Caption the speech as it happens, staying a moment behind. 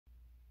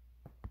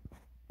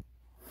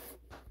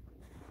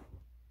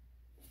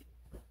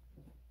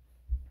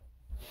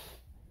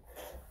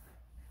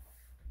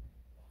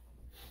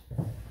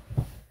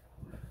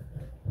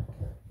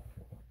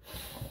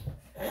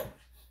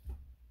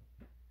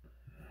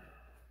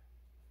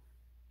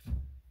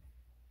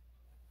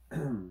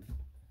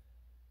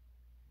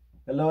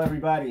Hello,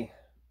 everybody.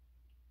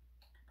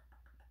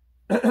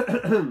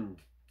 Hey,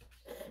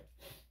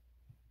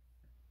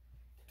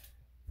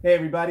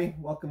 everybody.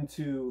 Welcome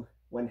to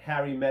When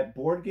Harry Met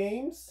Board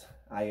Games.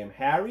 I am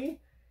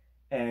Harry,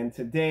 and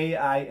today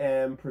I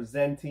am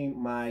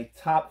presenting my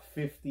top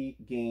 50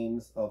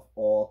 games of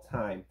all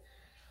time.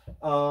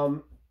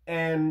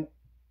 And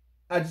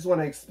I just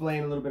want to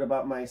explain a little bit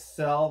about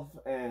myself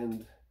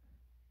and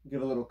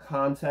give a little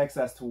context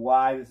as to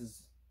why this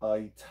is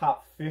a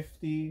top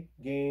 50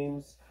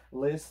 games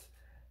list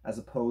as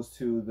opposed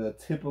to the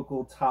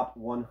typical top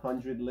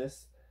 100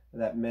 list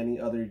that many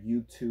other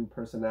YouTube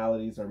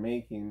personalities are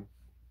making.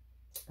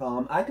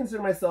 I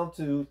consider myself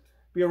to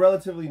be a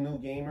relatively new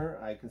gamer.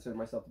 I consider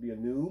myself to be a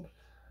noob.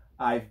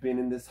 I've been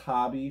in this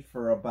hobby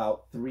for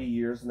about 3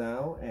 years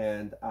now,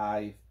 and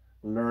I've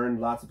learned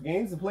lots of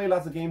games and played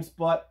lots of games,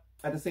 but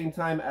at the same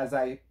time, as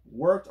I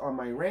worked on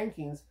my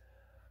rankings,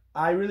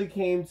 I really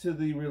came to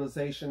the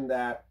realization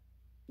that,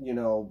 you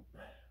know,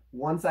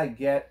 once I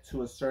get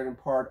to a certain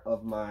part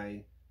of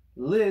my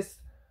list,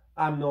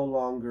 I'm no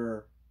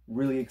longer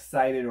really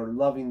excited or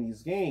loving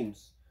these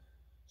games.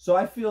 So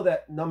I feel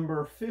that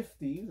number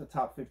 50, the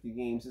top 50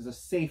 games, is a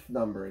safe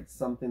number. It's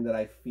something that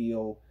I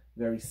feel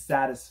very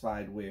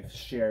satisfied with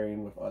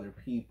sharing with other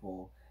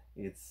people.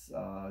 It's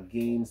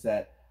games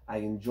that I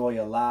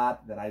enjoy a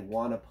lot, that I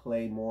want to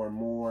play more and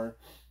more.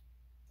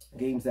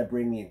 Games that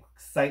bring me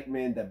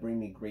excitement, that bring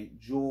me great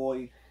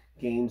joy.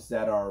 Games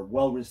that are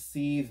well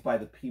received by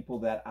the people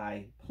that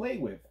I play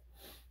with.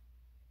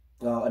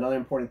 Another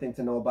important thing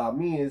to know about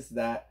me is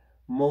that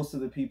most of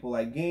the people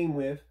I game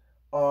with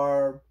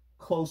are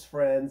close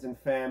friends and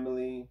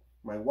family,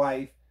 my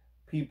wife,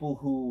 people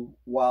who,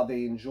 while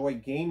they enjoy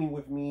gaming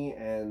with me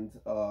and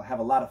have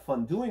a lot of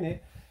fun doing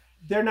it,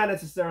 they're not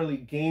necessarily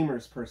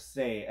gamers per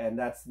se, and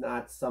that's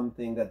not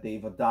something that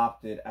they've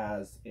adopted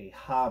as a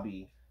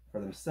hobby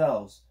for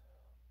themselves.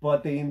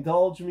 But they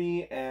indulge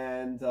me,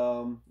 and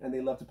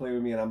they love to play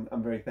with me, and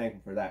I'm very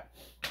thankful for that.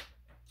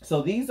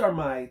 So these are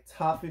my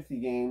top 50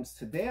 games.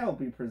 Today I'll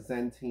be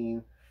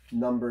presenting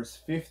numbers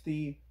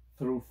 50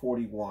 through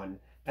 41.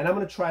 And I'm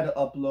going to try to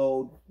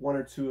upload 1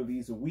 or 2 of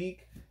these a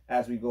week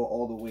as we go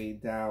all the way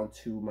down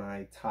to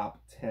my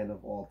top 10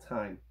 of all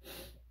time.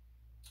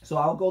 So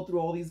I'll go through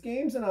all these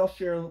games, and I'll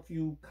share a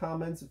few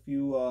comments, a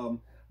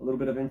little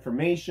bit of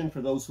information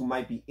for those who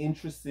might be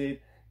interested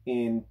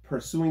in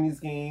pursuing these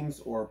games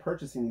or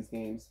purchasing these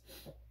games.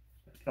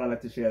 I'd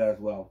like to share that as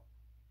well.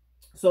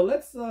 So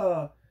let's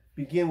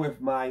begin with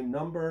my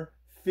number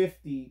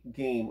 50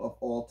 game of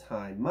all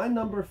time. My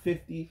number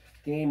 50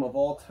 game of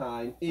all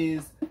time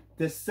is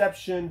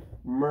Deception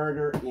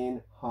Murder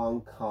in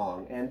Hong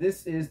Kong. And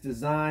this is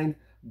designed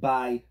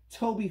by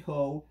Toby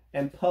Ho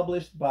and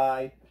published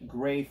by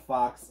Gray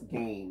Fox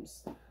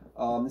Games.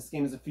 This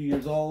game is a few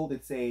years old.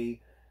 It's a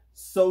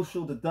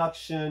social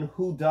deduction,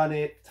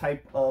 whodunit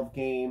type of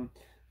game.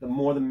 The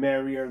more the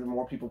merrier, the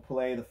more people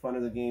play, the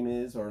funner the game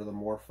is, or the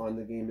more fun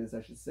the game is,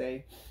 I should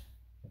say.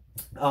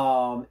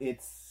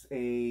 It's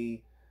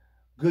a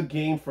good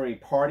game for a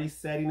party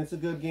setting. It's a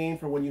good game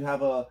for when you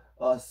have a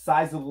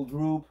sizable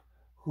group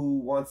who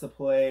wants to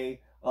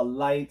play a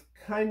light,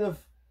 kind of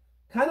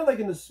like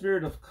in the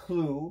spirit of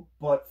Clue,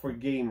 but for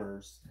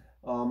gamers.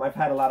 I've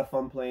had a lot of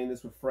fun playing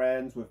this with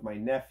friends, with my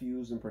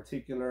nephews in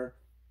particular.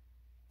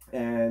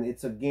 And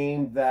it's a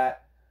game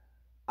that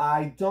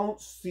I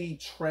don't see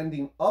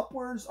trending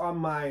upwards on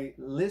my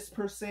list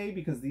per se,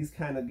 because these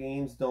kind of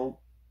games don't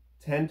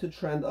tend to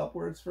trend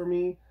upwards for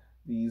me.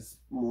 These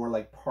more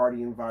like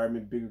party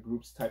environment, bigger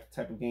groups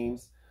type of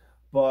games.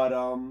 But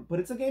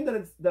it's a game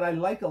that I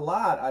like a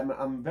lot.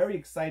 I'm very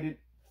excited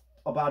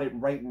about it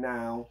right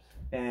now,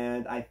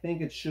 and I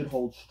think it should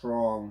hold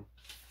strong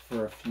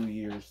for a few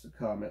years to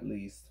come at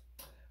least.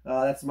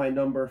 That's my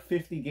number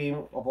 50 game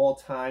of all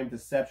time,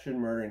 Deception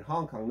Murder in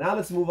Hong Kong. Now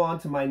let's move on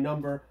to my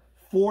number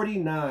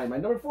 49. My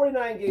number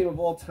 49 game of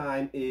all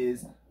time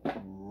is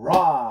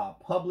Raw,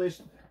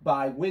 published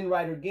by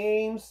Windrider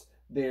Games,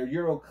 their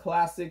Euro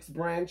Classics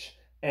branch,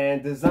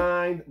 and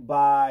designed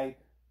by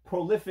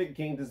prolific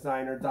game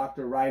designer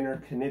Dr.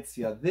 Rainer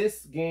Knizia.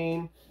 This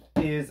game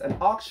is an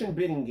auction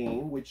bidding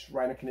game, which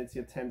Rainer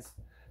Knizia tends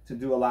to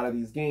do a lot of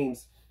these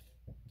games.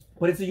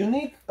 But it's a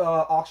unique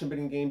auction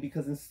bidding game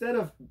because instead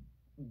of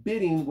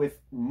bidding with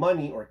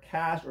money or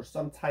cash or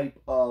some type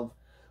of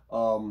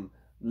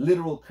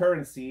literal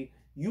currency,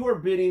 you are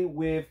bidding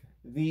with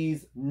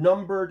these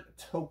numbered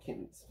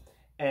tokens,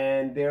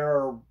 and they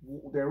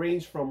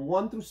range from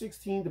 1 through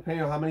 16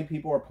 depending on how many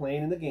people are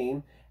playing in the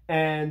game,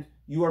 and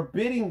you are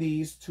bidding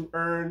these to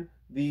earn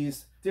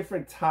these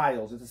different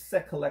tiles. It's a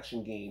set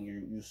collection game.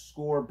 You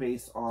score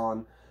based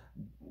on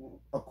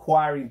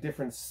acquiring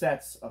different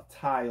sets of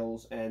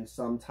tiles, and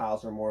some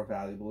tiles are more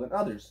valuable than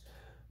others.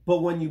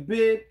 But when you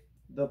bid,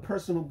 the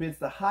person who bids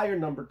the higher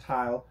number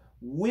tile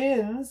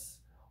wins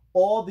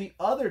all the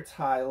other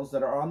tiles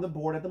that are on the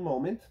board at the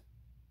moment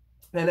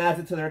and adds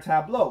it to their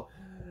tableau.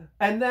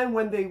 And then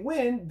when they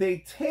win, they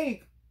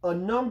take a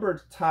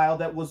numbered tile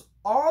that was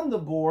on the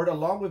board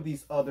along with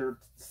these other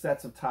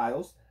sets of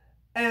tiles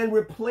and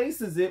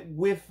replaces it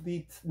with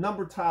the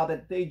number tile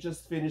that they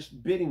just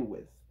finished bidding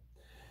with.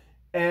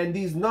 And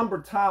these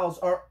number tiles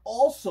are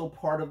also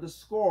part of the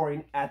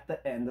scoring at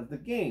the end of the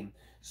game.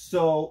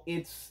 So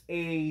it's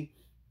a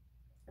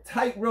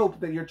tightrope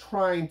that you're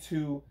trying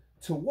to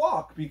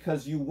walk,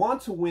 because you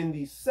want to win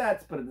these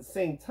sets, but at the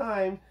same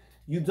time,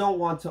 you don't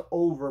want to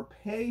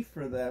overpay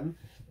for them,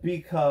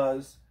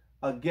 because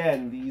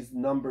again, these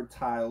number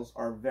tiles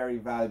are very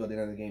valuable at the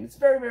end of the game. It's a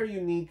very, very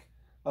unique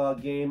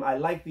game. I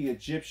like the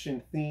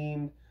Egyptian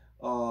theme.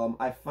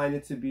 I find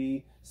it to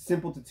be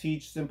simple to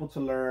teach, simple to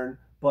learn,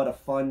 but a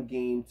fun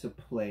game to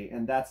play.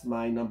 And that's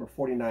my number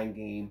 49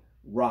 game,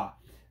 Ra.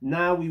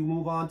 Now we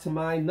move on to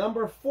my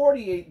number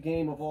 48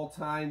 game of all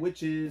time,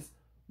 which is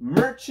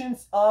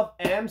Merchants of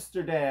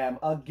Amsterdam.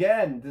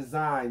 Again,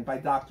 designed by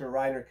Dr.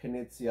 Reiner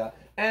Knizia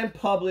and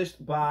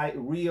published by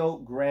Rio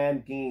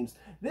Grande Games.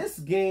 This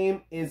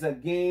game is a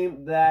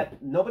game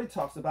that nobody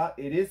talks about.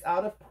 It is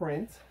out of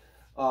print.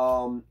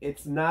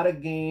 It's not a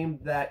game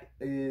that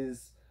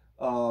is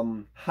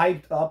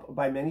hyped up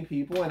by many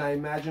people, and I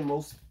imagine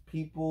most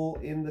people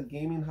in the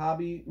gaming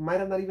hobby might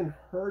have not even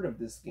heard of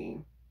this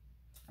game.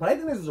 But I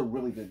think this is a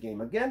really good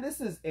game. Again, this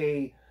is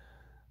an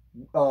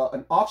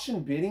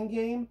auction bidding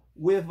game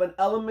with an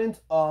element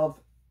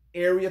of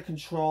area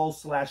control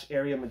 /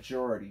 area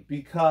majority,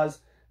 because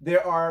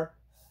there are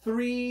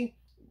 3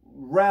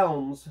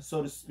 realms,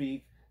 so to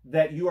speak,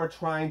 that you are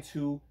trying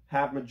to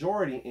have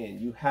majority in.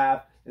 You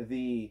have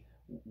the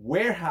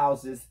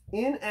warehouses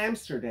in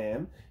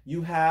Amsterdam,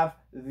 you have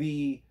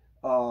the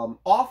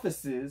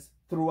offices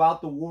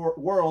throughout the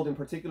world, in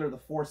particular the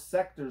 4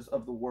 sectors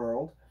of the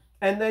world,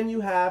 and then you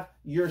have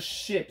your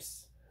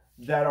ships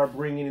that are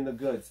bringing in the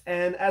goods.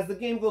 And as the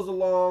game goes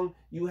along,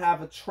 you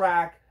have a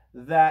track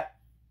that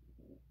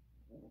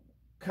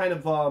kind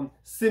of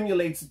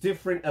simulates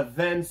different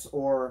events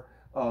or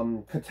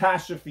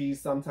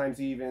catastrophes, sometimes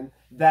even,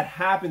 that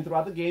happen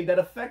throughout the game that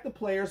affect the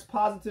players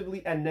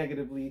positively and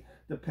negatively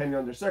depending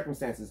on their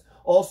circumstances.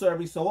 Also,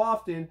 every so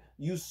often,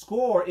 you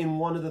score in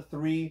one of the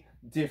 3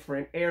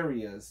 different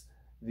areas: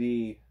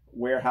 the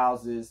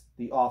warehouses,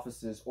 the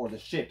offices, or the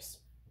ships.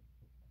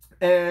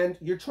 And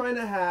you're trying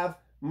to have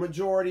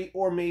majority,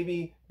 or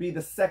maybe be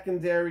the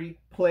secondary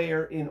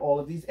player in all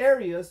of these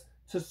areas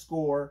to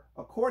score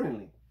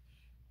accordingly.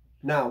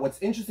 Now,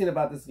 what's interesting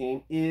about this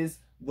game is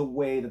the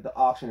way that the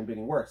auction and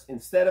bidding works.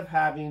 Instead of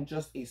having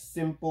just a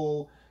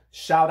simple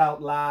shout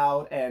out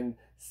loud and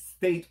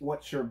state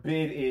what your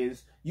bid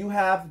is, you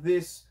have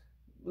this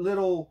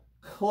little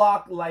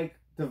clock-like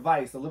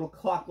device, a little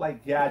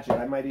clock-like gadget.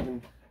 I might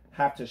even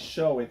have to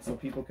show it so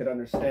people could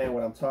understand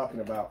what I'm talking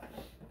about.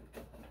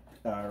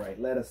 All right,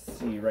 let us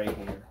see right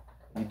here.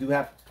 You do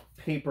have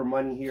paper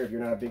money here. If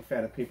you're not a big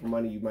fan of paper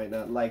money, you might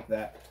not like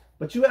that.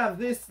 But you have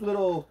this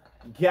little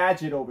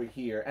gadget over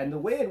here. And the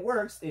way it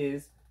works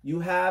is you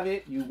have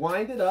it, you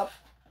wind it up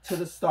to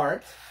the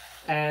start,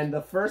 and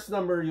the first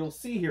number you'll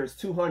see here is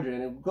 200,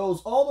 and it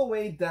goes all the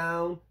way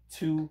down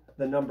to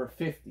the number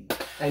 50.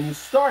 And you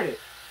start it.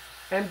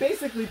 And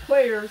basically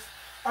players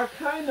are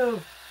kind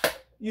of,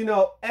 you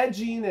know,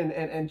 edging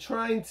and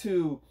trying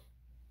to,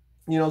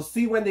 you know,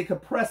 see when they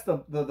could press the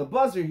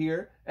buzzer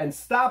here and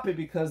stop it,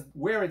 because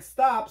where it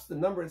stops, the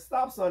number it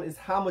stops on, is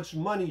how much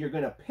money you're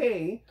going to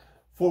pay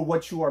for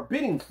what you are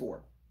bidding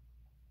for.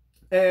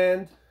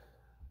 And,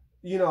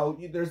 you know,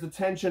 there's the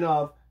tension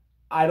of,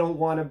 I don't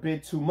want to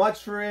bid too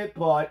much for it,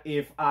 but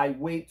if I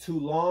wait too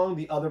long,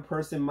 the other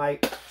person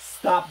might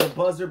stop the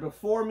buzzer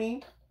before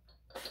me.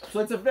 So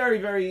it's a very,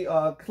 very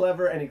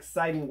clever and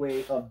exciting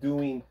way of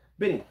doing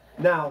bidding.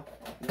 Now,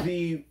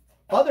 the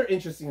other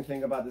interesting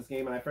thing about this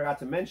game, and I forgot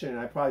to mention, and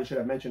I probably should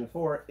have mentioned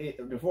before,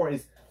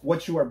 is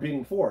what you are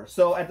bidding for.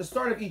 So at the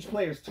start of each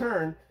player's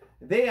turn,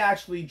 they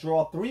actually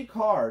draw 3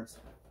 cards,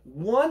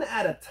 one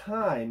at a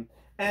time,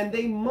 and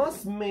they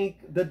must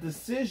make the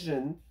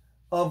decision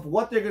of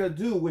what they're going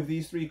to do with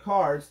these 3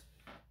 cards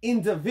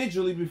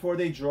individually before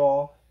they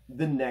draw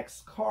the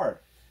next card.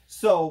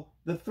 So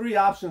the 3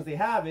 options they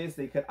have is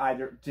they could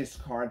either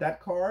discard that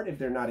card if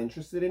they're not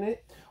interested in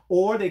it,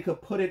 or they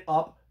could put it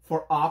up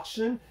for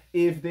auction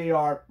if they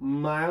are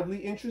mildly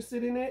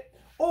interested in it,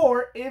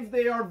 or if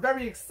they are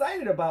very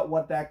excited about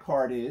what that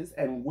card is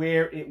and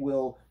where it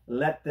will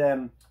let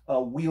them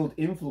wield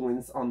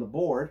influence on the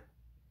board,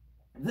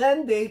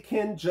 then they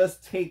can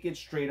just take it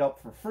straight up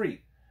for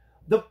free.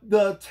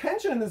 The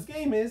tension in this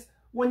game is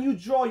when you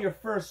draw your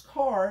first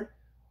card,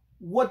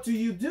 what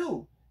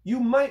do? You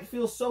might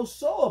feel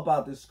so-so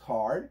about this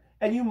card,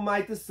 and you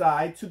might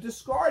decide to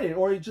discard it,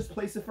 or you just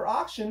place it for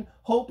auction,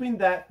 hoping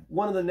that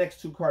one of the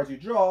next 2 cards you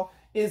draw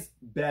is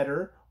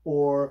better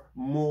or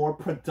more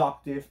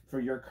productive for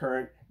your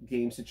current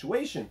game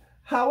situation.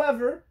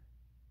 However,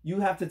 you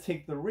have to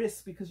take the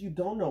risk because you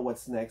don't know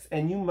what's next,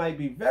 and you might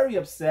be very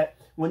upset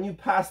when you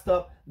passed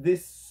up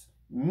this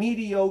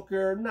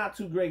mediocre, not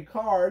too great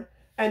card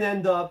and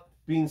end up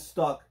being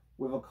stuck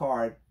with a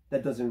card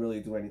that doesn't really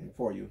do anything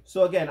for you.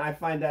 So again, I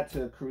find that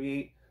to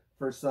create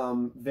for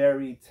some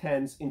very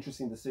tense,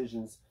 interesting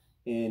decisions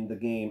in the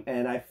game.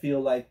 And I feel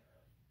like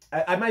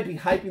I might be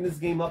hyping this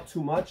game up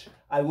too much.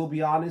 I will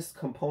be honest,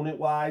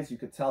 component-wise, you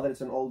could tell that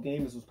it's an old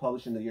game. This was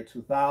published in the year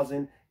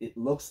 2000. It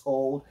looks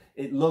old.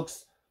 It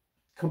looks,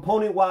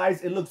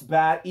 component-wise, it looks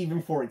bad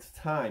even for its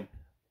time.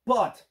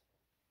 But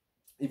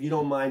if you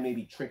don't mind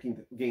maybe tricking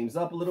the games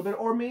up a little bit,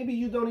 or maybe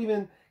you don't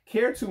even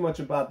care too much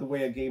about the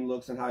way a game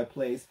looks and how it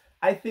plays,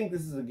 I think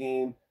this is a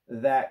game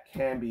that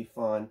can be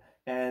fun.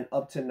 And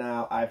up to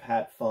now, I've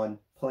had fun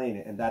playing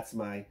it. And that's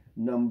my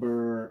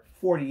number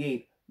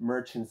 48,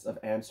 Merchants of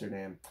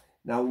Amsterdam.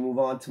 Now we move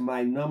on to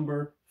my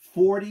number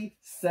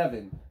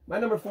 47. My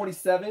number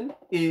 47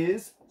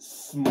 is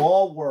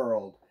Small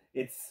World.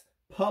 It's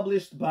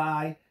published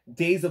by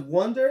Days of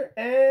Wonder,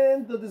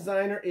 and the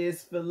designer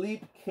is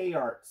Philippe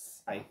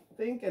Kayarts. I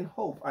think and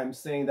hope I'm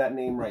saying that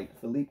name right,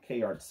 Philippe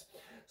Kayarts.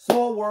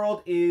 Small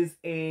World is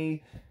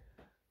a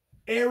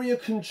area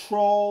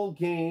control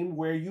game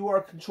where you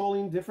are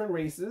controlling different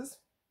races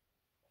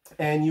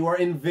and you are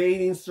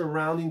invading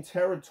surrounding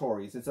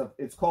territories.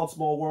 It's called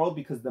Small World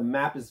because the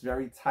map is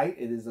very tight.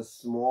 It is a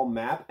small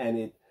map,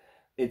 and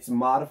it's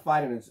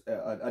modified, and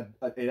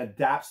it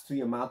adapts to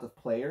the amount of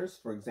players.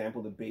 For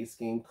example, the base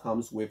game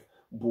comes with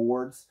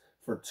boards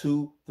for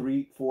 2,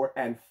 3, 4,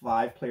 and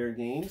 5 player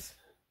games,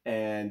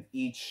 and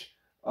each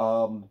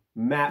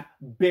map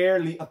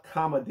barely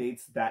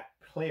accommodates that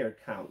player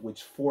count,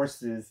 which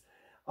forces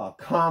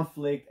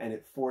conflict, and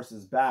it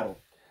forces battle.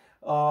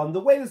 The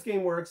way this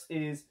game works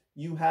is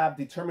you have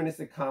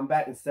deterministic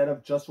combat. Instead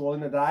of just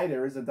rolling a die,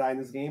 there is a die in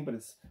this game, but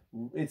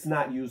it's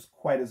not used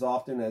quite as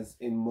often as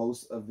in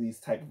most of these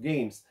type of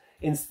games.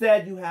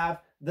 Instead, you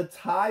have the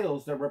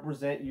tiles that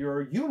represent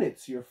your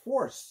units, your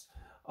forces.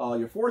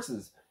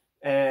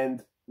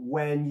 And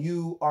when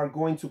you are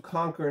going to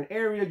conquer an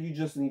area, you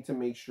just need to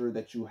make sure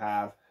that you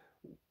have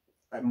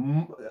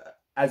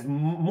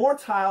more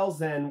tiles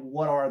than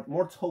what are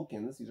more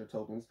tokens. These are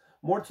tokens.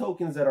 More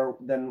tokens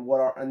than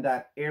what are in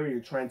that area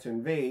you're trying to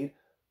invade,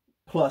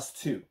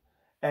 +2.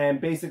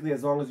 And basically,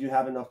 as long as you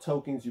have enough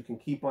tokens, you can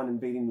keep on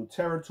invading new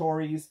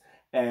territories.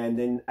 And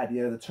then at the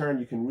end of the turn,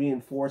 you can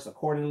reinforce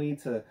accordingly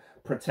to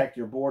protect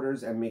your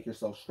borders and make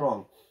yourself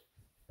strong.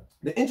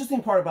 The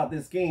interesting part about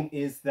this game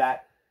is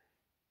that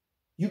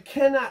you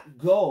cannot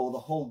go the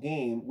whole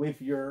game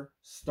with your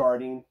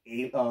starting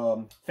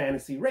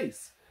fantasy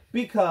race,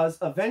 because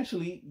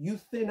eventually you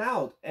thin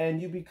out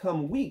and you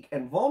become weak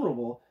and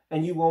vulnerable,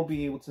 and you won't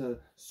be able to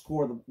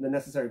score the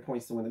necessary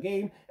points to win the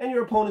game, and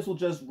your opponents will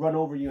just run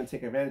over you and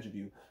take advantage of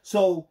you.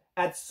 So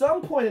at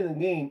some point in the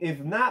game, if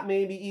not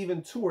maybe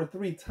even 2 or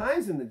 3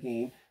 times in the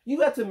game,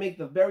 you have to make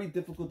the very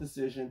difficult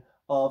decision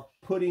of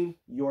putting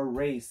your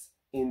race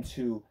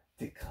into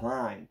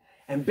decline.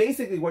 And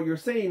basically what you're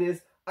saying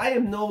is, I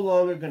am no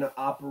longer going to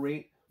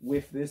operate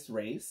with this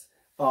race.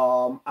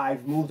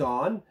 I've moved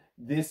on.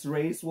 This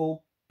race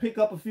will pick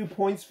up a few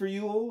points for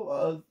you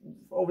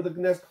over the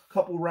next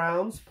couple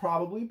rounds,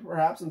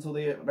 perhaps, until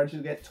they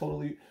eventually get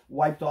totally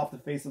wiped off the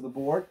face of the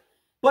board.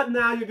 But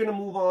now you're going to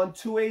move on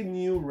to a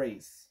new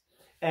race.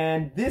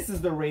 And this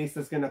is the race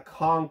that's going to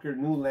conquer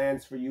new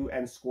lands for you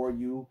and score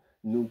you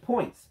new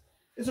points.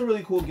 It's a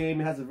really cool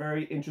game. It has a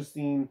very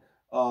interesting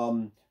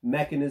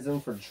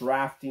mechanism for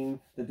drafting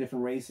the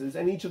different races.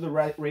 And each of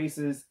the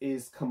races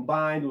is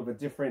combined with a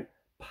different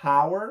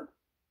power.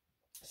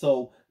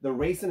 So the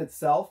race in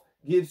itself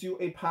gives you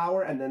a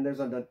power, and then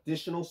there's an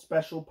additional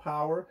special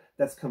power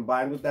that's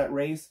combined with that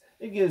race.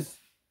 It gives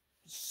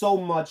so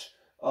much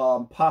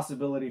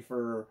possibility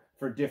for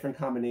different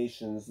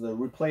combinations. The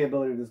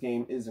replayability of this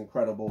game is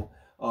incredible.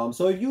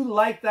 So if you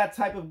like that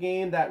type of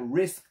game, that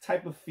Risk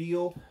type of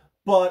feel,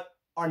 but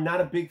are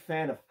not a big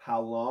fan of how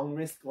long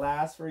Risk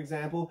lasts, for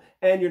example,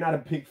 and you're not a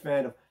big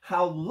fan of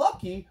how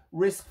lucky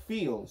Risk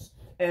feels,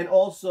 and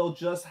also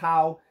just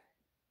how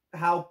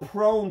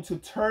prone to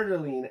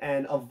turtling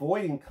and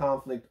avoiding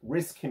conflict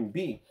Risk can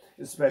be,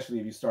 especially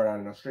if you start out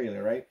in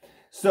Australia, right?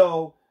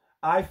 So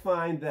I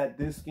find that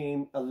this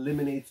game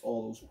eliminates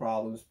all those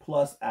problems,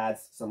 plus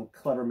adds some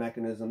clever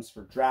mechanisms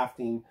for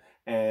drafting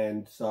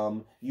and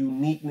some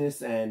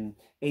uniqueness and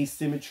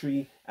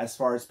asymmetry as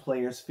far as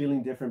players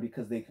feeling different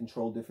because they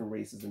control different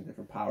races and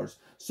different powers.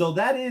 So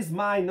that is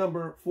my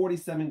number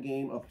 47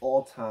 game of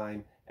all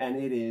time, and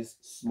it is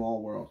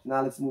Small World.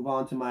 Now let's move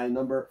on to my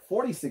number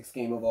 46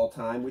 game of all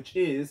time, which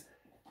is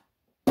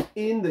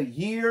In the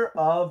Year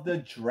of the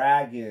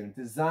Dragon,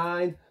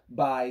 designed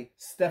by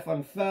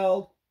Stefan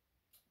Feld,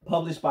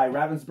 published by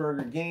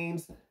Ravensburger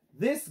Games.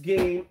 This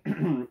game,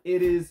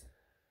 it is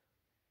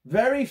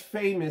very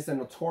famous and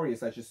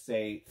notorious, I should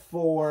say,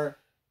 for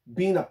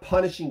being a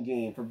punishing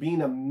game, for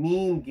being a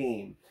mean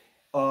game.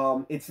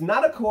 It's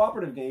not a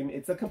cooperative game.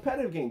 It's a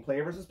competitive game,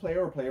 player versus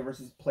player, or player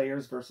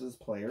versus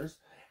players.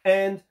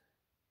 And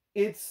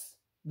it's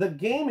the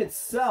game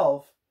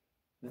itself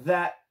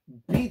that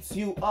beats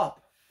you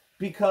up,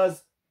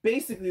 because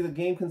basically the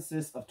game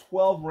consists of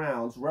 12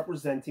 rounds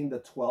representing the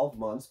 12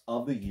 months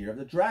of the Year of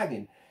the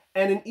Dragon.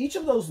 And in each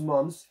of those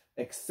months,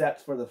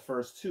 except for the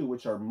first 2,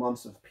 which are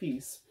months of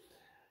peace,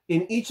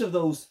 in each of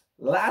those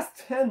last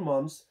 10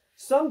 months,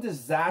 some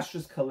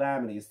disastrous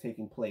calamity is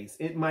taking place.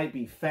 It might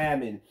be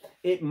famine.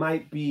 It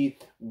might be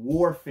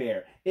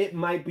warfare. It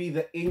might be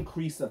the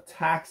increase of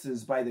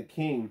taxes by the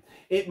king.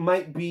 It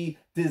might be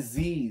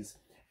disease.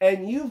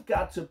 And you've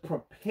got to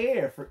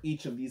prepare for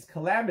each of these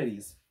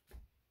calamities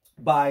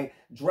by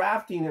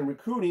drafting and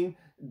recruiting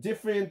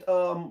different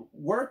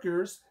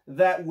workers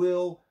that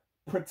will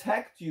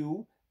protect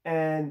you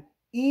and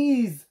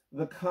ease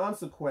the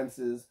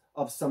consequences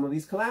of some of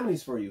these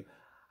calamities for you.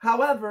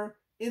 However,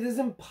 it is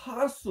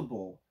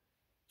impossible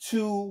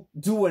to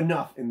do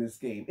enough in this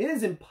game. It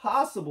is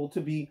impossible to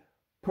be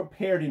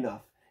prepared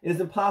enough. It is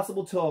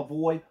impossible to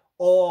avoid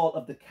all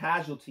of the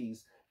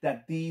casualties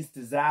that these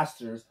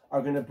disasters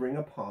are going to bring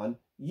upon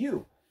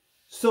you.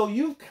 So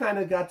you've kind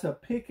of got to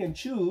pick and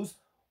choose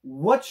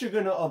what you're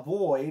going to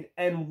avoid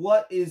and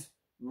what is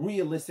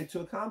realistic to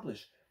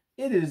accomplish.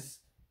 It is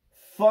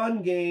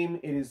fun game.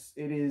 It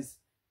is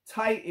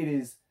tight. It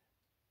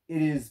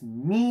is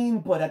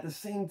mean, but at the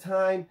same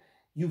time,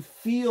 you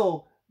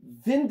feel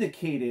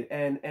vindicated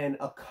and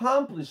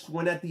accomplished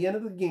when at the end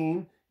of the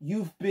game,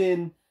 you've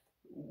been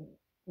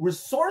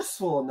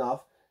resourceful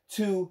enough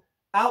to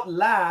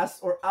outlast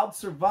or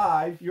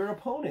outsurvive your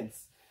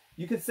opponents.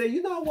 You could say,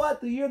 you know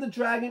what, the Year of the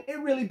Dragon, it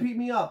really beat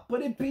me up,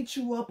 but it beat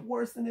you up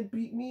worse than it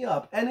beat me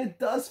up. And it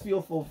does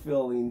feel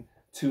fulfilling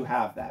to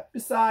have that.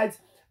 Besides,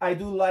 I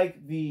do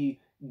like the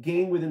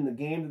game within the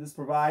game that this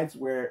provides,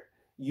 where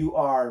you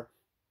are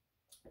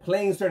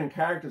playing certain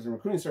characters and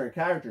recruiting certain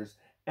characters,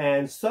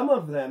 and some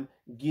of them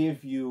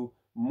give you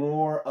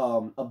more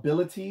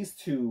abilities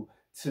to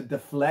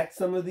deflect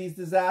some of these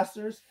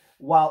disasters,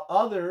 while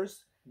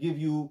others give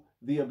you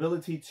the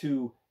ability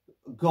to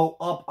go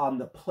up on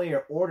the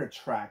player order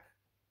track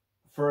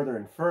further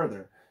and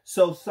further.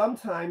 So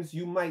sometimes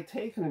you might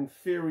take an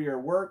inferior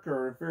worker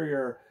or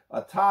inferior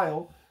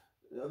tile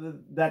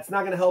that's not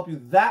going to help you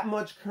that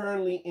much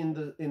currently in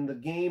the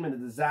game and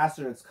the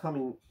disaster that's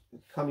coming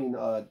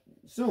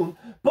soon,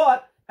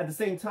 but at the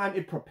same time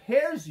it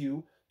prepares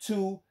you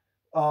to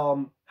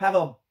have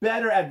a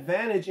better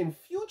advantage in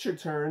future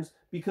turns,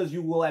 because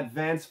you will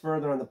advance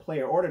further on the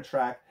player order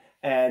track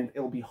and it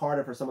will be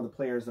harder for some of the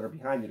players that are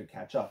behind you to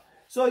catch up.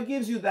 So it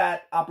gives you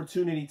that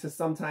opportunity to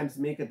sometimes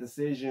make a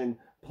decision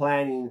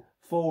planning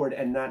forward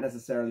and not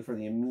necessarily for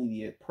the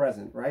immediate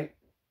present, right?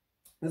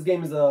 This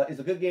game is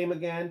a good game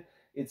again.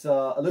 It's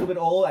a little bit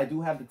old. I do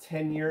have the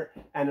 10-year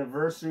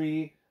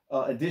anniversary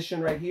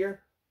edition right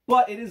here,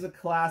 but it is a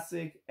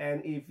classic.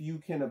 And if you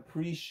can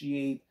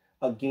appreciate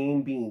a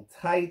game being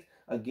tight,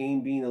 a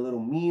game being a little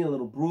mean, a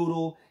little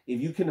brutal,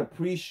 if you can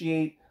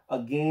appreciate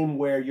a game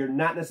where you're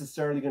not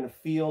necessarily going to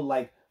feel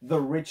like the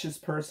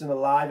richest person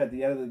alive at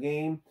the end of the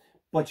game,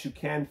 but you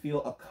can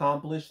feel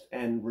accomplished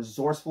and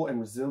resourceful and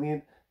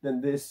resilient,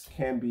 then this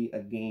can be a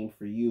game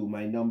for you.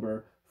 My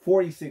number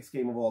 46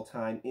 game of all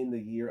time in the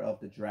Year of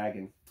the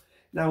Dragon.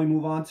 Now we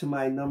move on to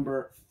my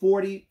number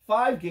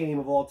 45 game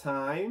of all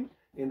time.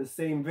 In the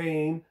same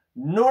vein,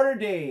 Notre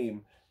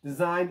Dame.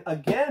 Designed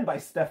again by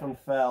Stefan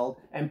Feld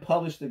and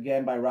published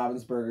again by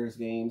Ravensburger's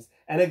Games.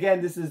 And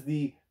again, this is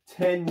the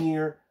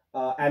 10-year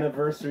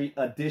anniversary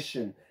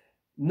edition.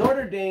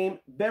 Notre Dame,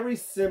 very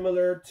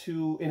similar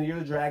to In the Year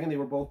of the Dragon. They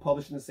were both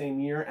published in the same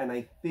year. And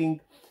I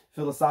think,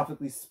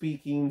 philosophically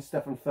speaking,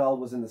 Stefan Feld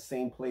was in the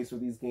same place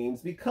with these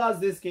games, because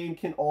this game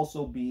can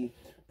also be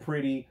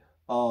pretty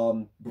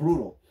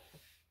brutal.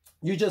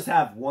 You just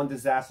have one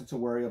disaster to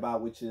worry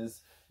about, which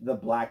is the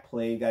Black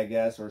Plague, I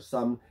guess, or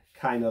some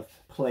kind of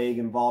plague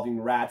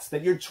involving rats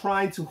that you're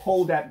trying to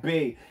hold at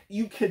bay.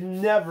 You can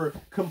never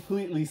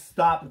completely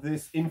stop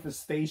this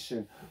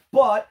infestation,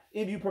 but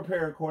if you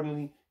prepare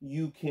accordingly,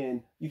 you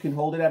can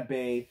hold it at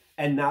bay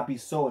and not be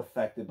so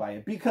affected by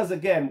it. Because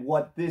again,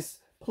 what this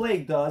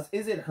plague does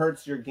is it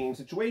hurts your game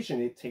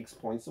situation. It takes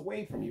points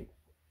away from you.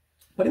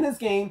 But in this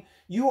game,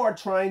 you are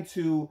trying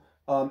to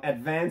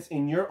advance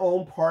in your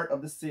own part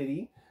of the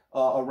city,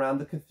 around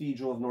the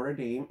Cathedral of Notre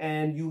Dame,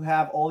 and you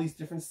have all these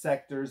different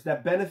sectors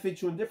that benefit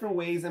you in different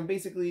ways and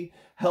basically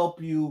help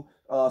you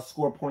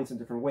score points in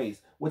different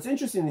ways. What's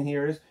interesting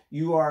here is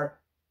you are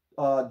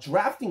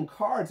drafting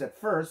cards at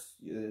first.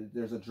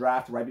 There's a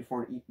draft right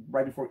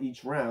before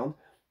each round,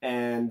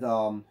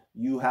 and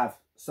you have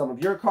some of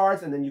your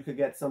cards, and then you could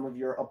get some of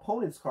your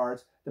opponent's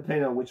cards,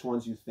 depending on which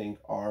ones you think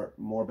are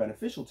more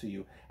beneficial to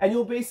you. And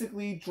you'll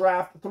basically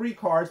draft 3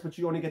 cards, but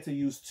you only get to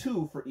use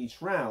 2 for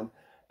each round.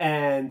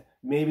 And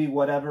maybe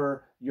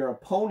whatever your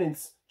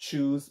opponents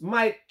choose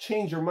might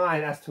change your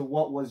mind as to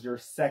what was your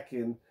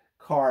second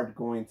card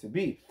going to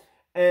be.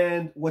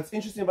 And what's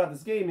interesting about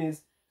this game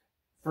is,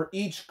 for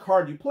each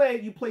card you play,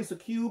 you place a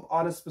cube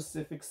on a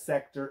specific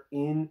sector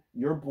in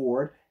your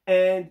board,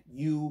 and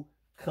you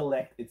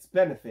collect its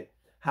benefit.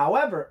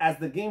 However, as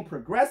the game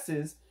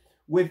progresses,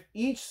 with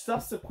each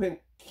subsequent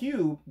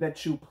cube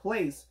that you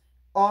place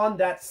on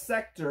that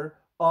sector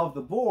of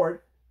the board,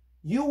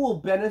 you will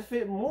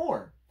benefit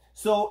more.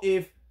 So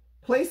if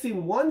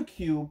placing 1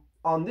 cube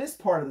on this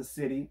part of the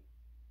city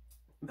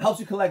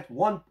helps you collect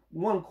one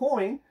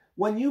coin,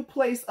 when you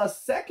place a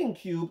second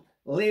cube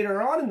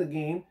later on in the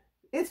game,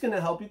 it's going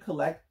to help you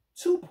collect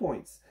 2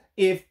 points.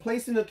 If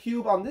placing a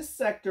cube on this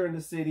sector in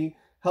the city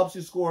helps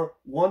you score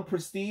 1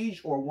 prestige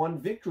or 1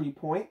 victory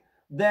point,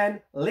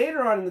 then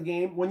later on in the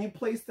game, when you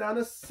place down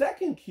a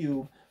second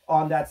cube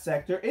on that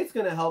sector, it's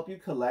going to help you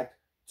collect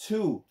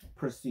 2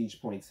 prestige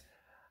points.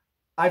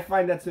 I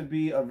find that to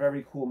be a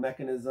very cool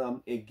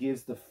mechanism. It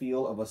gives the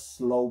feel of a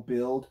slow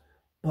build,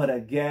 but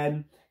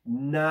again,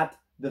 not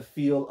the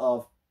feel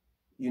of,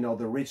 you know,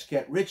 the rich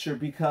get richer,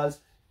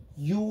 because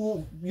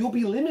you'll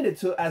be limited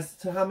to as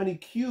to how many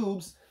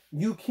cubes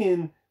you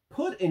can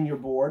put in your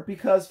board,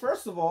 because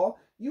first of all,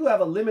 you have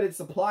a limited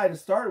supply to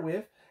start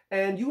with,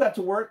 and you have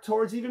to work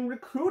towards even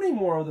recruiting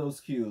more of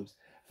those cubes.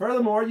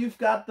 Furthermore, you've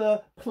got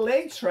the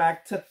play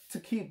track to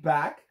keep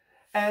back,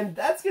 and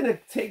that's going to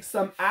take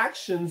some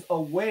actions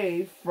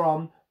away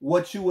from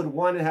what you would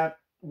wanted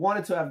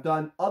to have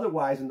done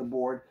otherwise in the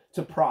board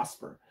to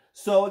prosper.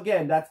 So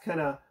again, that's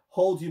kind of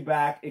holds you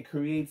back. It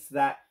creates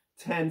that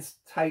tense,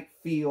 tight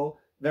feel,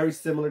 very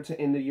similar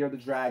to In the Year of the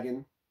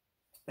Dragon.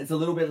 It's a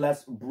little bit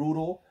less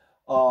brutal,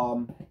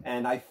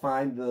 and I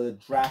find the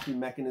drafting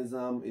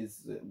mechanism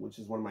which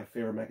is one of my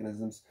favorite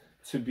mechanisms,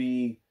 to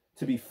be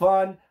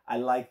fun. I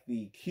like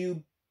the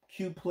cube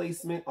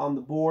placement on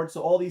the board.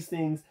 So all these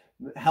things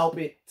help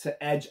it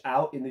to edge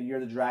out In the Year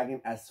of the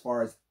Dragon as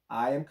far as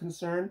I am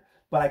concerned.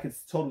 But I could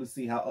totally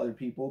see how other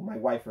people, my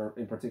wife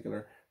in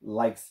particular,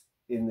 likes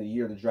In the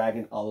Year of the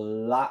Dragon a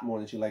lot more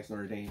than she likes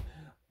Notre Dame.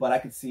 But I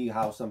could see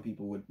how some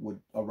people would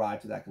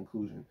arrive to that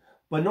conclusion.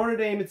 But Notre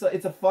Dame, it's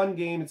a fun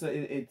game. It's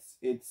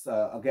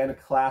again a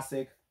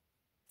classic.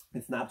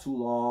 It's not too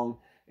long.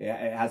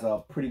 It has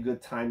a pretty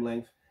good time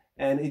length,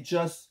 and it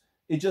just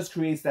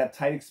creates that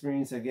tight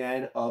experience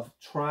again of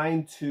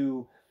trying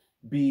to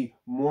be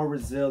more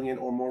resilient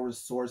or more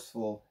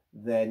resourceful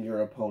than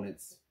your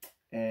opponents,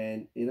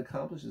 and it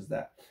accomplishes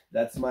that.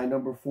 That's my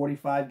number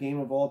 45 game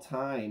of all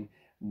time,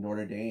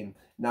 Notre Dame.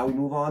 Now we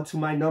move on to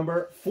my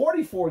number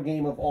 44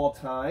 game of all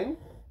time,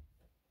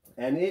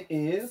 and it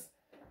is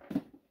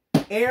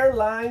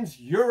Airlines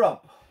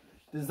Europe,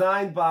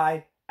 designed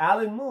by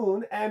Alan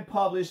Moon and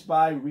published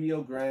by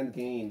Rio Grande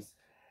Games.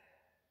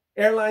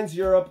 Airlines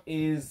Europe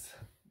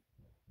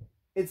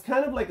it's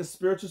kind of like a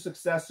spiritual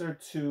successor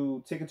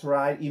to Ticket to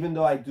Ride, even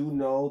though I do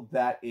know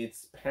that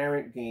its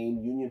parent game,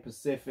 Union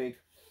Pacific,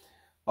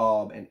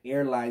 and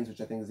Airlines, which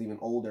I think is even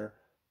older,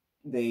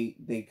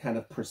 they kind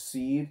of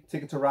precede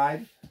Ticket to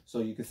Ride. So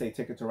you could say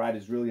Ticket to Ride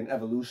is really an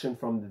evolution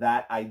from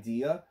that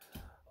idea.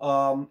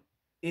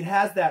 It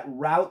has that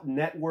route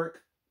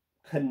network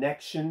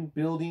connection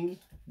building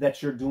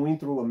that you're doing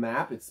through a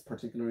map. It's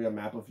particularly a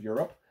map of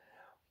Europe.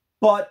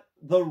 But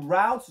the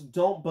routes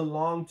don't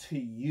belong to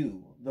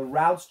you. The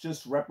routes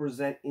just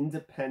represent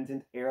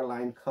independent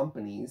airline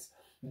companies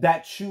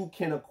that you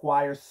can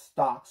acquire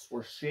stocks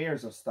or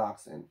shares of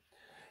stocks in.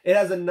 It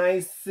has a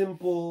nice,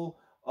 simple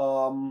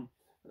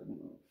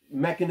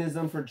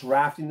mechanism for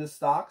drafting the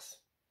stocks.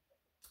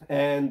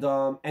 And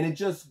it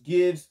just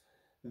gives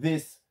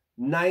this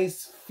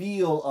nice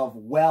feel of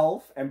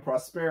wealth and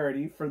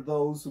prosperity for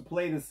those who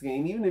play this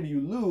game. Even if you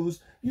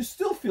lose, you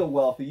still feel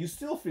wealthy. You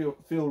still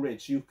feel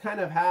rich. You kind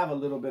of have a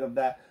little bit of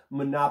that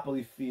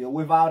Monopoly feel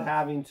without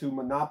having to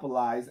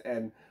monopolize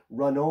and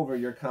run over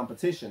your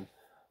competition.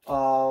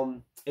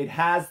 It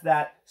has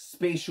that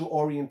spatial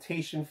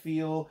orientation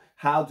feel.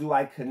 How do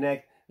I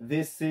connect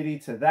this city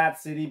to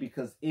that city?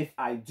 Because if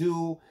I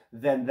do,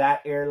 then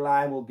that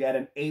airline will get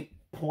an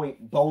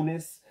 8-point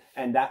bonus,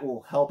 and that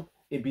will help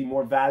it be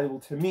more valuable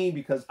to me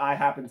because I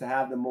happen to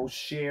have the most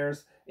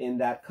shares in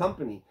that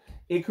company.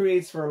 It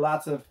creates for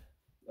lots of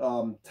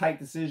tight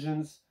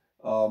decisions,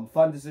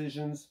 fun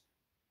decisions.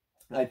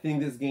 I think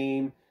this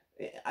game,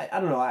 I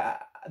don't know,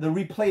 the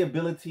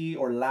replayability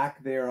or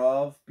lack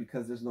thereof,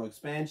 because there's no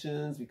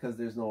expansions, because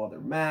there's no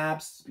other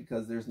maps,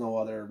 because there's no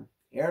other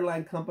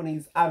airline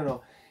companies, I don't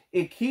know.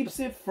 It keeps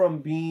it from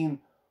being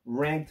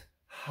ranked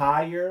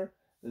higher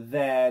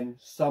than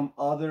some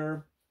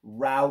other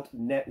route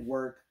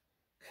network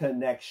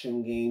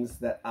connection games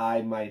that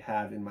I might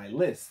have in my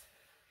list.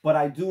 But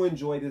I do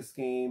enjoy this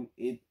game.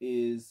 It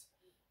is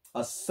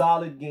a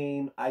solid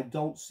game. I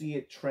don't see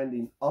it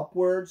trending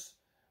upwards.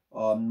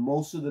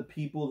 Most of the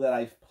people that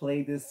I've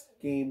played this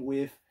game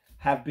with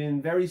have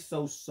been very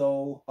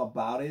so-so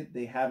about it.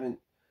 They haven't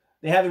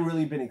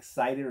really been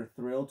excited or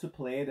thrilled to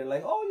play it. They're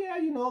like, oh yeah,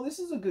 you know, this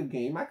is a good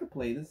game. I could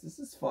play this. This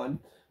is fun.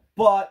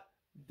 But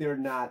they're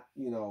not,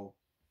 you know,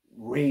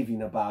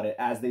 raving about it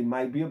as they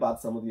might be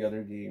about some of the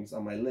other games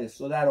on my list.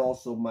 So that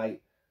also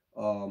might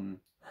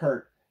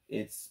hurt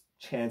its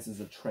chances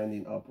of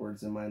trending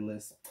upwards in my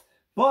list.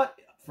 But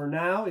for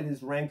now, it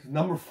is ranked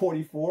number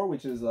 44,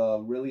 which is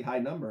a really high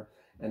number,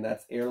 and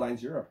that's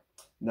Airlines Europe.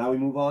 Now we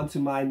move on to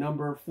my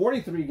number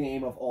 43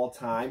 game of all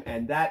time,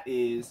 and that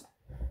is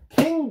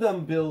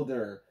Kingdom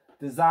Builder,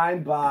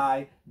 designed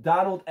by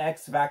Donald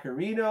X.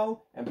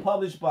 Vaccarino and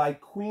published by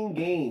Queen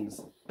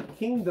Games.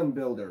 Kingdom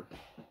Builder.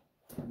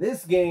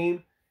 This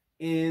game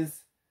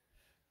is,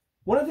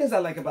 one of the things I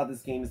like about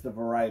this game is the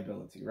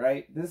variability,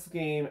 right? This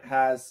game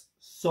has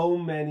so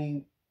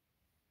many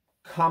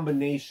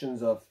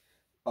combinations of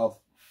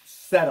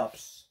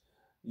setups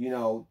you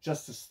know,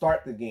 just to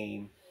start the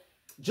game.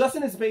 Just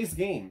in its base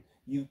game,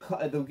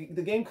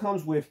 the game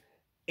comes with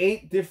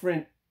 8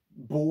 different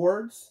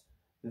boards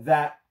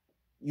that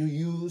you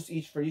use.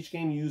 For each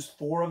game, you use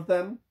 4 of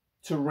them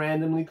to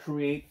randomly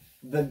create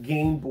the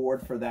game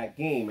board for that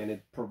game, and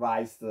it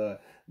provides the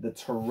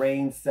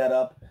terrain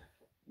setup.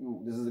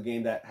 This is a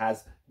game that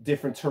has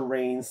different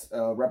terrains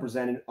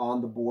represented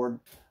on the board,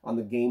 on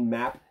the game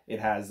map. It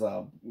has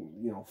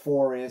you know,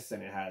 forests,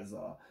 and it has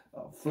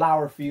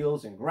flower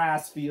fields and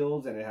grass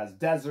fields, and it has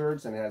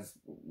deserts, and it has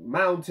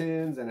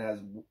mountains, and it has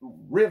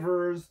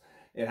rivers,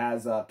 it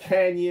has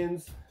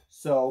canyons.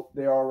 So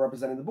they are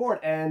representing the board,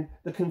 and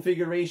the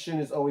configuration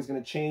is always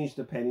going to change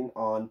depending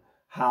on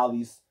how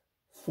these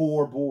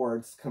 4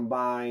 boards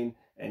combine,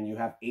 and you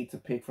have 8 to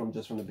pick from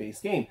just from the base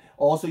game.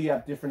 Also, you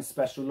have different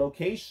special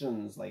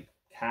locations like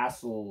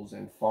castles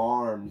and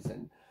farms,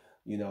 and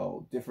you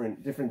know,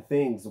 different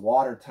things,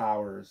 water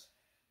towers,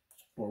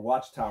 or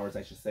watchtowers,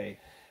 I should say,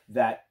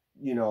 that,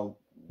 you know,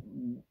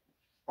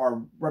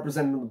 are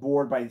represented on the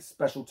board by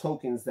special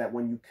tokens that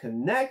when you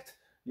connect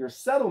your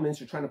settlements,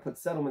 you're trying to put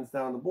settlements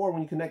down on the board.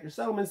 When you connect your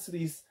settlements to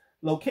these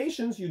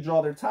locations, you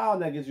draw their tile,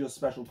 and that gives you a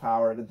special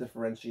power that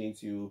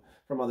differentiates you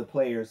from other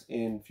players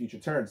in future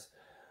turns.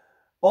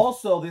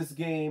 Also, this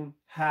game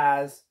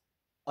has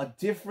a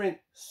different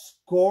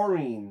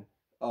scoring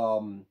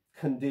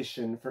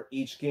condition for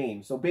each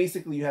game. So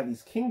basically, you have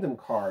these kingdom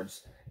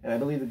cards, and I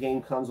believe the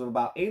game comes with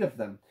about 8 of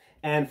them.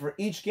 And for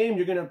each game,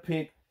 you're going to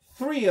pick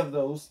 3 of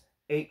those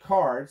 8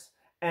 cards,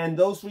 and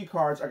those 3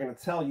 cards are going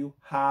to tell you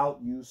how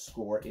you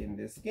score in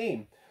this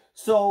game.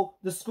 So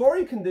the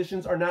scoring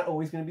conditions are not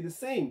always going to be the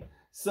same.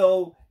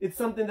 So it's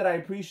something that I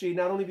appreciate,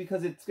 not only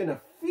because it's going to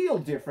feel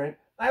different,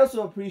 I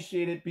also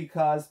appreciate it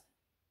because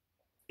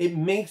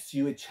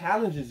it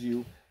challenges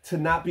you to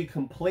not be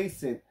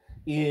complacent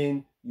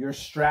in your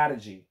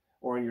strategy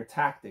or in your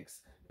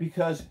tactics,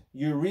 because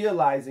you're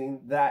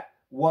realizing that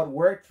what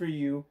worked for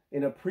you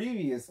in a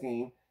previous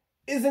game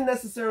isn't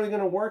necessarily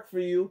going to work for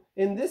you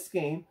in this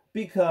game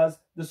because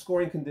the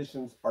scoring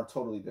conditions are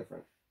totally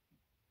different.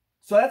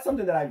 So that's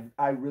something that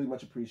I really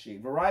much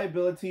appreciate.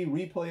 Variability,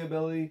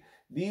 replayability,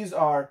 these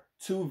are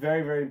 2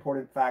 very, very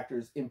important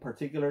factors in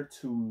particular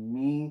to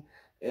me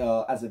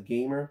as a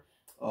gamer.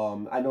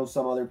 I know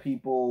some other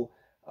people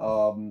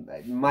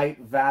might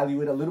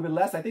value it a little bit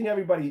less. I think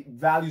everybody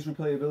values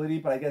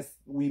replayability, but I guess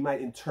we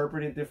might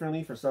interpret it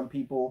differently. For some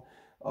people,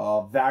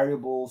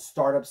 variable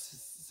startup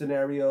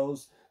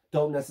scenarios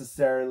don't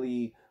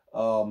necessarily,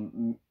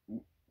 you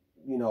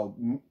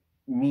know,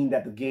 mean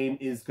that the game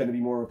is going to be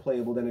more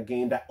replayable than a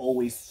game that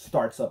always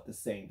starts up the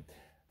same.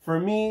 For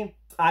me,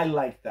 I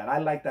like that. I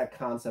like that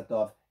concept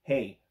of,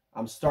 hey,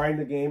 I'm starting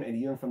the game, and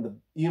even from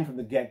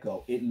the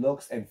get-go, it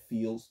looks and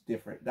feels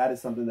different. That is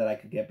something that I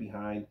could get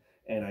behind,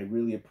 and I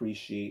really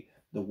appreciate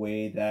the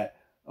way that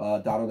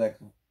Donald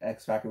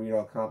X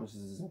Factorino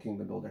accomplishes this in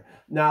Kingdom Builder.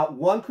 Now,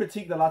 one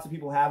critique that lots of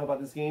people have about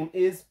this game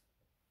is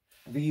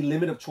the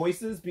limit of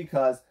choices,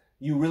 because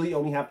you really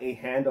only have a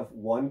hand of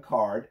 1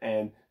 card,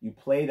 and you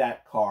play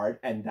that card,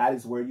 and that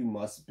is where you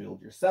must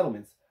build your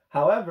settlements.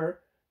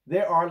 However,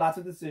 there are lots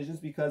of decisions,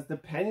 because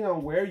depending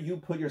on where you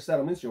put your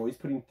settlements, you're always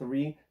putting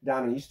 3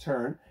 down on each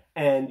turn,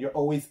 and you're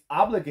always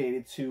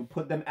obligated to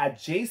put them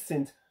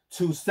adjacent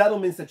to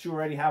settlements that you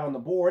already have on the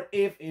board,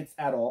 if it's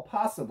at all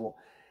possible.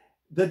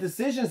 The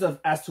decisions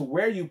as to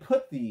where you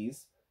put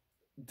these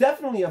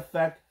definitely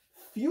affect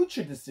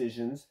future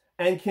decisions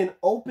and can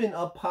open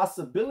up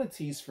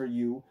possibilities for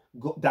you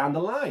down the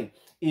line.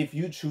 If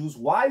you choose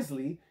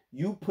wisely,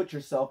 you put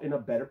yourself in a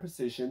better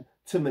position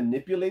to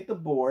manipulate the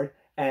board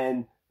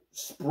and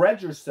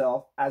spread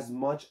yourself as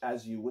much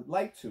as you would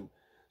like to.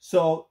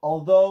 So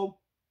although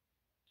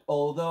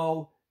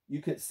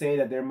you could say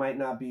that there might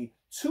not be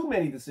too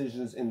many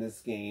decisions in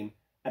this game,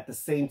 at the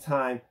same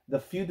time, the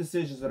few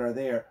decisions that are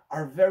there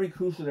are very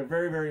crucial. They're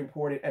very, very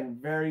important,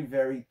 and very,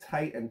 very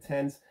tight and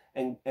tense,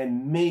 and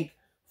make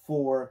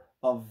for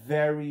a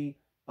very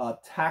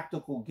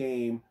tactical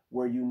game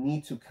where you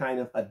need to kind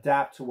of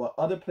adapt to what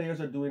other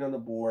players are doing on the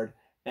board,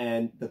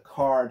 and the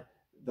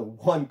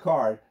 1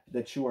 card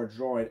that you are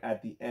drawing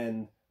at the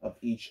end of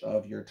each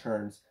of your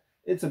turns.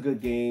 It's a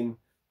good game.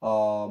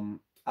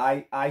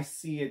 I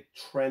see it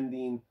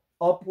trending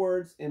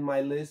upwards in my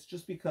list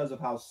just because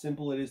of how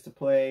simple it is to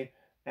play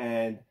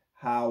and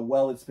how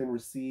well it's been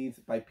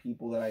received by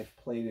people that I've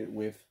played it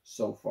with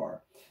so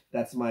far.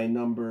 That's my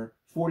number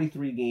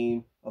 43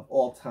 game of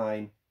all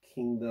time,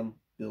 Kingdom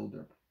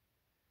Builder.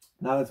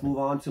 Now let's move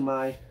on to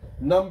my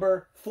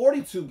number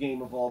 42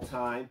 game of all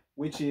time,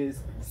 which is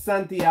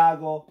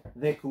Santiago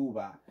de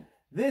Cuba.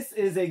 This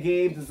is a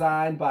game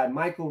designed by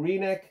Michael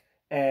Rieneck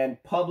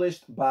and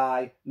published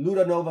by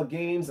Ludanova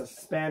Games, a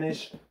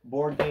Spanish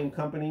board game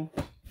company.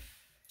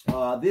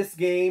 This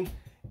game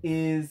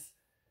is...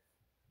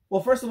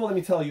 Well, first of all, let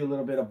me tell you a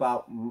little bit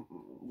about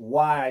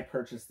why I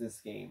purchased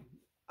this game.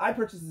 I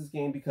purchased this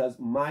game because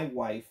my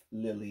wife,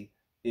 Lily,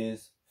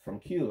 is from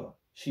Cuba.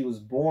 She was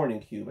born in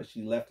Cuba.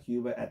 She left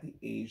Cuba at the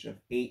age of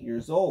 8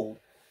 years old.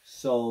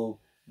 So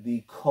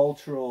the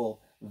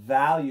cultural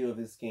value of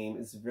this game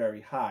is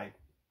very high.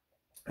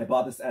 I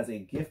bought this as a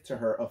gift to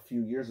her a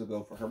few years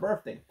ago for her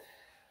birthday.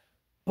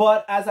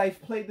 But as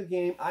I've played the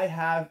game, I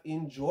have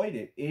enjoyed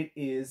it. It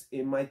is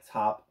in my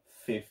top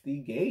 50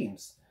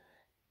 games.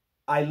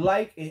 I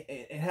like it.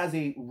 It has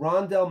a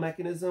rondel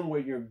mechanism where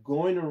you're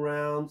going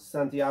around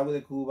Santiago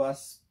de Cuba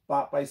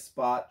spot by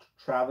spot,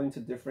 traveling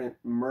to different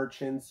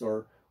merchants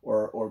or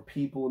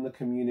people in the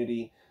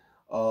community,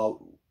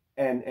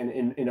 and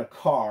in a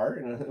car,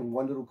 in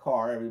one little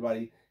car,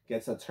 everybody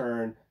gets a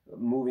turn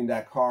moving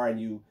that car,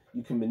 and you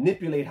can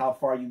manipulate how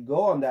far you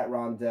go on that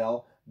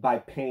rondel by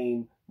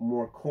paying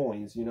more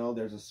coins. You know,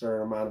 there's a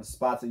certain amount of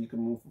spots that you can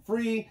move for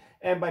free,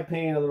 and by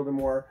paying a little bit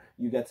more,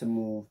 you get to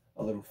move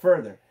a little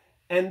further.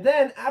 And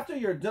then after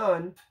you're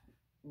done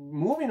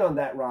moving on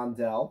that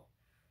rondel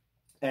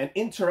and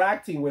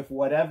interacting with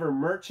whatever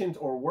merchant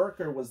or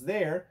worker was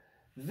there,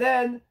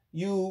 then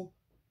you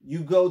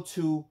go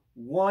to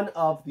one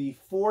of the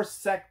 4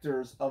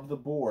 sectors of the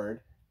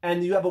board,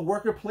 and you have a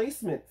worker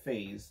placement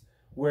phase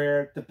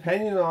where,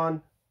 depending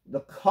on the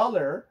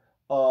color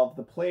of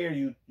the player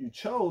you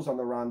chose on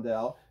the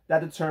rondel, that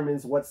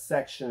determines what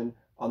section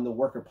on the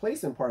worker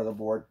placement part of the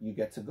board you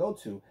get to go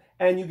to.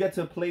 And you get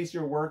to place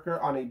your worker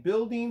on a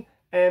building,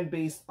 and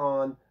based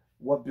on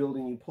what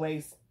building you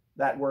place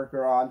that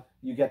worker on,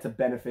 you get to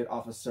benefit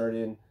off a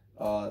certain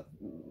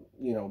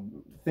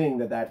thing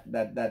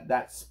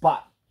that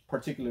spot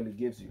particularly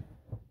gives you.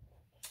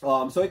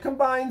 So it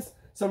combines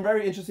some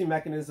very interesting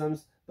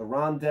mechanisms. The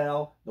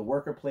rondel, the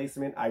worker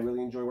placement. I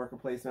really enjoy worker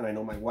placement. I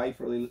know my wife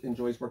really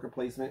enjoys worker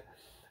placement.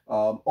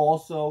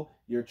 Also,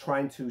 you're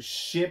trying to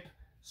ship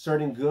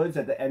certain goods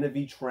at the end of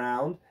each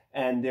round,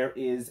 and there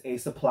is a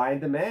supply and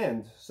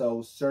demand.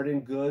 So certain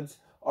goods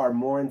are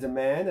more in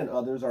demand and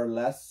others are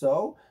less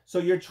so. So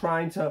you're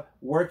trying to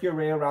work your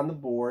way around the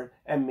board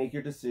and make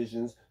your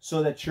decisions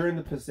so that you're in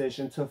the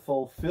position to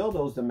fulfill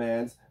those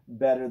demands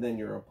better than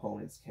your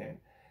opponents can.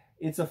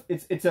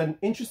 It's an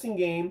interesting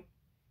game.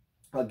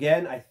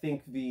 Again, I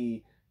think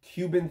the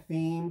Cuban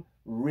theme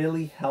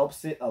really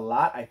helps it a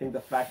lot. I think the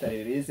fact that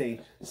it is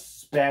a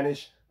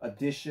Spanish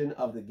edition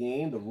of the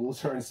game, the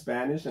rules are in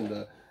Spanish and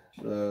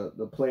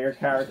the player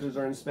characters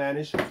are in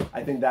Spanish,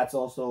 I think that's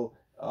also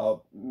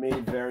made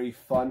it very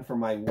fun for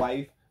my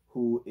wife,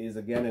 who is,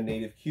 again, a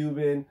native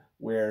Cuban,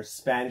 where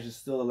Spanish is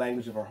still the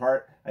language of her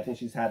heart. I think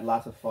she's had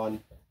lots of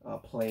fun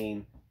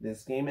playing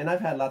this game, and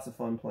I've had lots of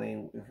fun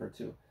playing with her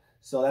too.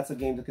 So that's a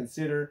game to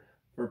consider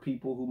for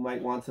people who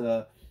might want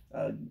to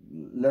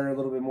learn a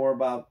little bit more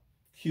about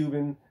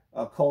Cuban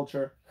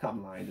culture.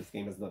 I'm lying, this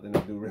game has nothing to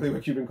do really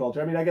with Cuban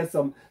culture. I mean, I guess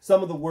some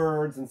of the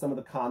words and some of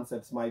the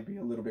concepts might be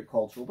a little bit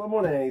cultural, but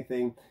more than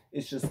anything,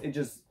 it just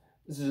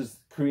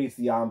creates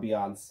the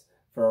ambiance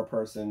for a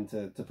person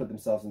to put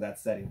themselves in that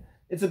setting.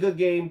 It's a good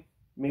game.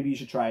 Maybe you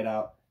should try it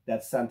out.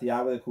 That's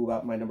Santiago de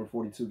Cuba, my number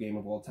 42 game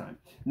of all time.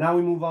 Now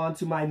we move on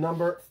to my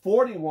number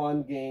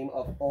 41 game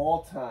of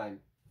all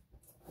time.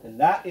 And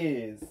that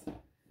is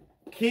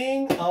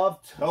King of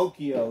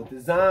Tokyo,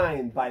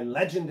 designed by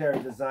legendary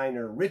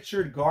designer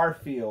Richard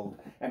Garfield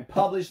and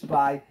published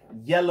by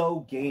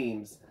Yellow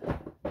Games.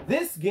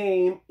 This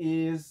game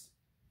is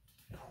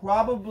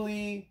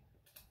probably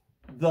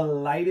the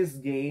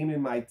lightest game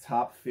in my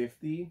top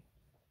 50.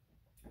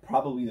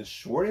 Probably the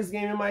shortest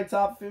game in my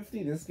top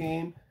 50. This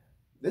game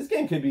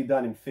could be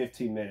done in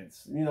 15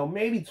 minutes,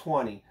 maybe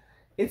 20.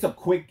 It's a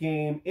quick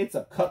game. It's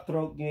a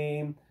cutthroat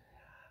game.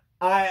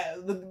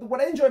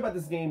 What I enjoy about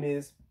this game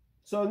is,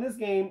 so in this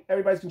game,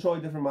 everybody's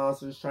controlling different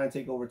monsters, trying to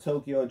take over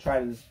Tokyo and try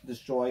to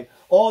destroy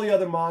all the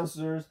other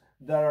monsters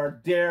that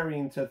are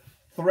daring to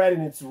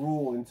threaten its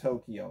rule in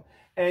Tokyo.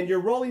 And you're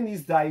rolling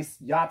these dice,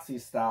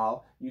 Yahtzee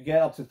style. You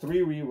get up to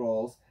 3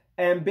 re-rolls.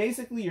 And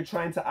basically, you're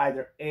trying to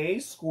either A,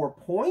 score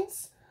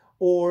points,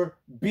 or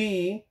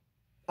B,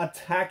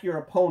 attack your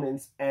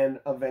opponents and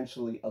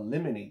eventually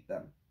eliminate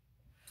them.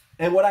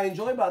 And what I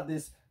enjoy about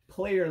this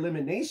player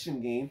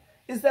elimination game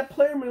is that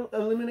player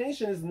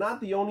elimination is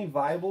not the only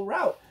viable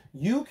route.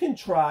 You can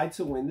try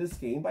to win this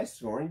game by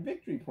scoring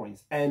victory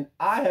points. And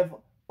I have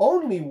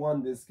only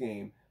won this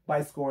game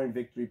by scoring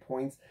victory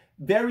points.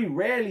 Very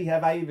rarely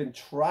have I even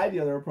tried the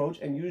other approach,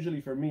 and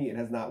usually for me it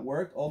has not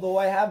worked, although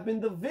I have been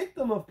the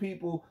victim of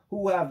people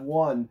who have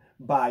won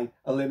by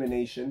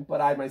elimination,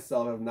 but I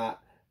myself have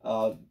not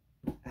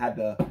had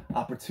the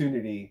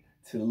opportunity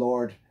to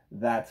lord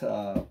that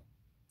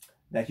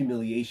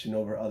humiliation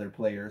over other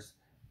players.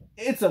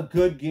 It's a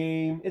good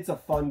game. It's a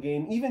fun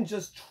game. Even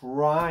just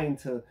trying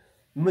to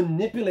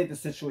manipulate the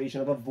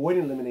situation of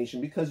avoiding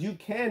elimination, because you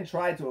can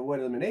try to avoid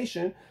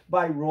elimination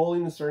by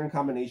rolling a certain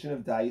combination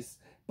of dice,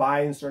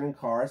 buying certain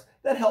cards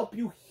that help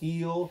you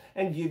heal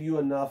and give you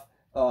enough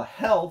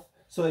health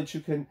so that you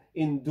can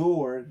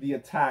endure the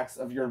attacks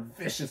of your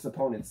vicious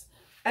opponents.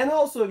 And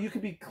also, you can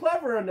be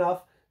clever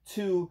enough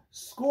to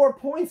score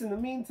points in the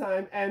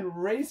meantime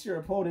and race your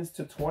opponents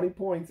to 20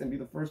 points and be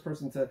the first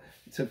person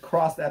to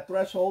cross that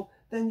threshold.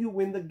 then you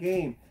win the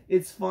game.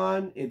 It's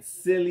fun, it's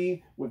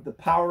silly. With the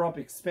power-up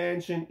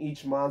expansion,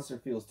 each monster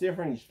feels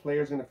different. Each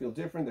player is going to feel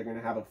different. They're going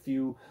to have a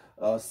few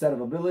set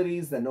of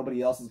abilities that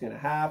nobody else is going to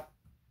have.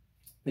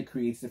 It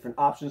creates different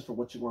options for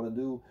what you want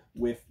to do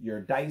with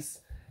your dice.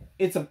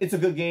 It's a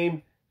good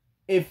game.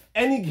 If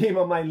any game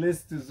on my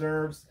list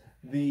deserves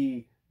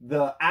the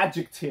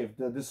adjective,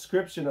 the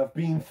description of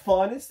being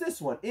fun, it's this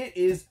one. It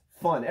is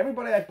fun.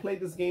 Everybody I've played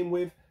this game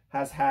with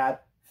has had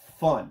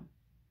fun.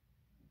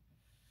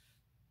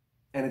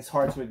 And it's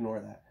hard to ignore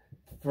that.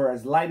 For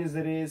as light as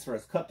it is, for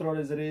as cutthroat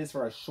as it is,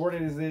 for as short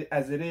as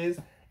it is,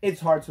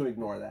 it's hard to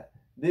ignore that.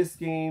 This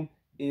game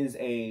is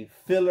a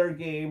filler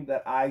game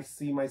that I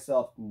see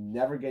myself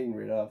never getting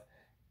rid of.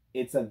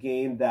 It's a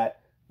game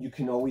that you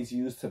can always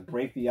use to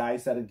break the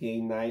ice at a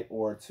game night,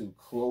 or to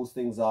close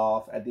things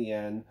off at the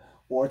end,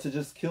 or to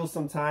just kill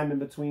some time in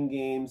between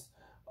games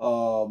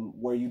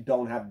where you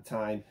don't have the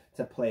time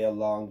to play a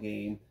long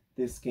game.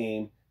 This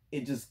game,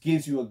 it just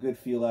gives you a good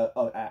feel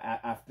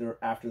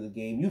after the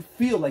game. You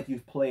feel like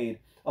you've played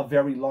a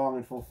very long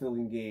and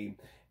fulfilling game,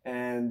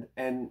 and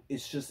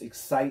it's just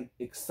exciting.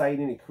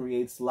 It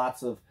creates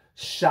lots of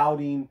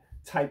shouting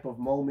type of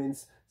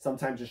moments.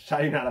 Sometimes you're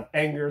shouting out of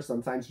anger.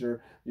 Sometimes you're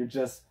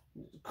just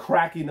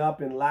cracking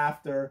up in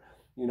laughter.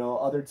 You know,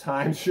 other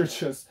times you're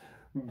just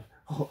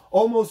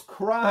almost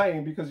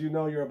crying because you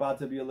know you're about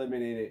to be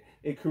eliminated.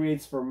 It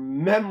creates for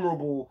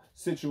memorable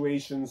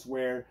situations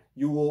where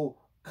you will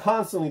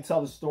constantly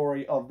tell the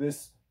story of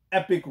this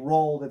epic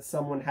roll that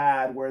someone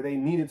had where they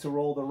needed to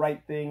roll the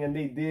right thing and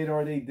they did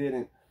or they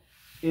didn't.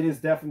 It is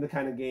definitely the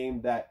kind of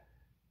game that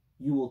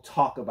you will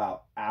talk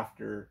about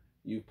after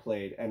you've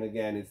played. And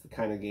again, it's the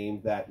kind of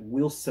game that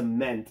will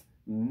cement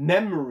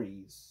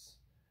memories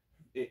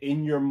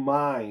in your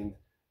mind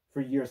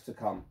for years to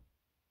come.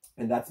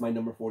 And that's my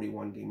number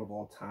 41 game of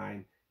all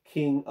time,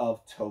 King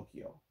of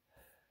Tokyo.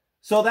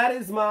 So that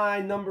is my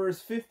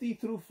numbers 50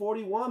 through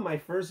 41, my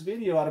first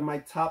video out of my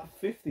top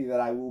 50 that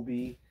I will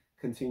be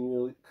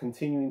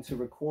continuing to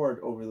record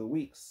over the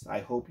weeks. I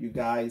hope you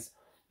guys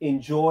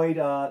enjoyed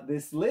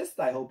this list.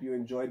 I hope you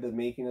enjoyed the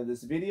making of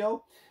this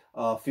video.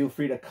 Feel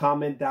free to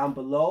comment down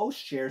below,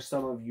 share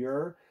some of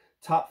your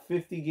top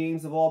 50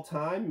 games of all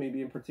time,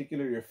 maybe in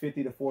particular your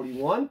 50 to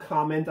 41.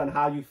 Comment on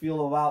how you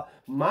feel about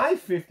my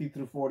 50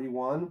 through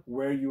 41,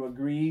 where you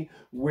agree,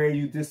 where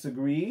you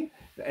disagree,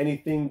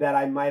 anything that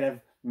I might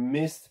have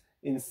missed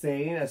in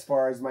saying as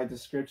far as my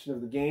description of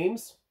the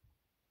games.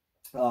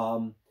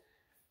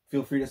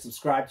 Feel free to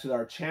subscribe to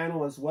our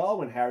channel as well,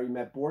 When Harry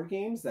Met Board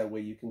Games. That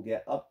way you can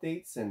get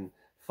updates and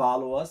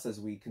follow us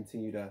as we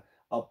continue to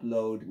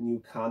upload new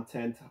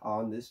content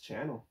on this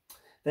channel.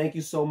 Thank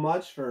you so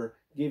much for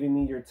giving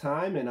me your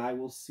time, and I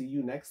will see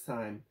you next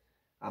time.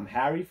 I'm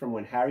Harry from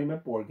When Harry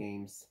Met Board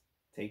Games.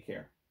 Take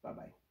care.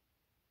 Bye-bye.